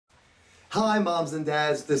Hi moms and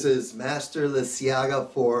dads, this is Master Liciaga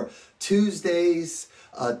for Tuesday's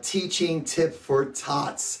teaching tip for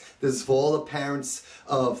Tots. This is for all the parents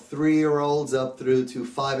of 3-year-olds up through to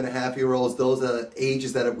 5.5-year-olds. Those are the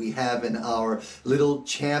ages that we have in our Little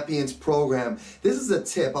Champions program. This is a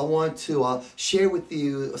tip I want to share with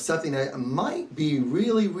you, something that might be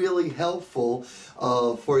really helpful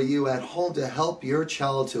for you at home to help your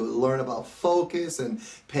child to learn about focus and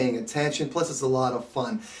paying attention. Plus it's a lot of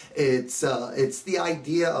fun. It's the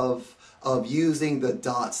idea of using the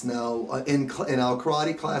dots. Now in our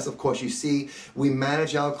karate class, of course, you see we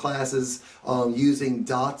manage our classes using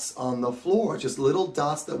dots on the floor, just little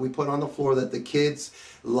dots that we put on the floor that the kids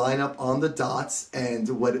line up on the dots, and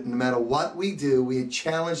no matter what we do, we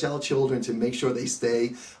challenge our children to make sure they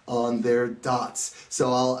stay on their dots.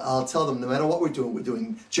 So I'll tell them, no matter what we're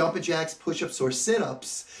doing jumping jacks, push-ups, or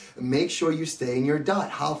sit-ups, make sure you stay in your dot.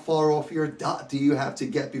 How far off your dot do you have to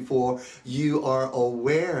get before you are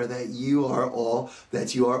aware that you are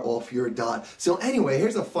off your dot? So anyway,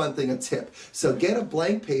 here's a fun thing, a tip. So get a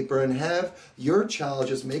blank paper and have your child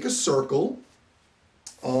just make a circle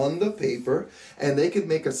on the paper, and they could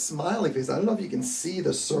make a smiley face. I don't know if you can see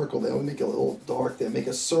the circle there. I'll make it a little dark there. Make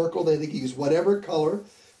a circle. They can use whatever color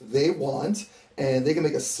they want, and they can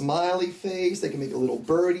make a smiley face. They can make a little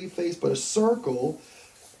birdie face, but a circle,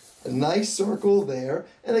 a nice circle there,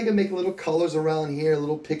 and they can make little colors around here,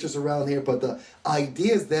 little pictures around here. But the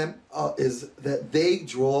idea is that they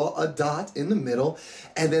draw a dot in the middle,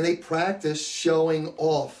 and then they practice showing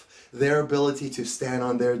off their ability to stand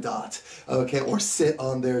on their dot, okay, or sit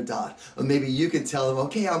on their dot. Or maybe you can tell them,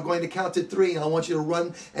 okay, I'm going to count to 3, and I want you to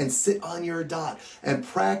run and sit on your dot, and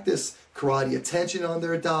practice karate attention on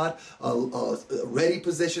their dot, ready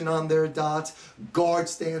position on their dot, guard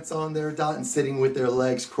stance on their dot, and sitting with their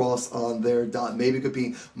legs crossed on their dot. Maybe it could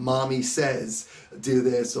be mommy says do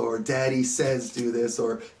this, or daddy says do this,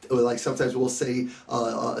 or like sometimes we'll say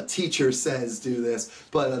a teacher says do this.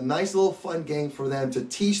 But a nice little fun game for them to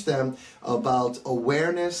teach them about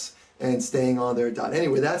awareness and staying on their dot.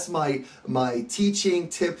 Anyway, that's my teaching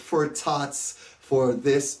tip for Tots for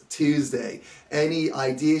this Tuesday. Any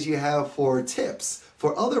ideas you have for tips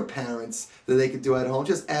for other parents that they could do at home,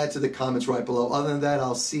 just add to the comments right below. Other than that,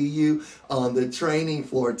 I'll see you on the training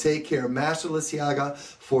floor. Take care. Master Liciaga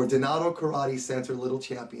for Donato Karate Center Little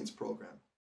Champions program.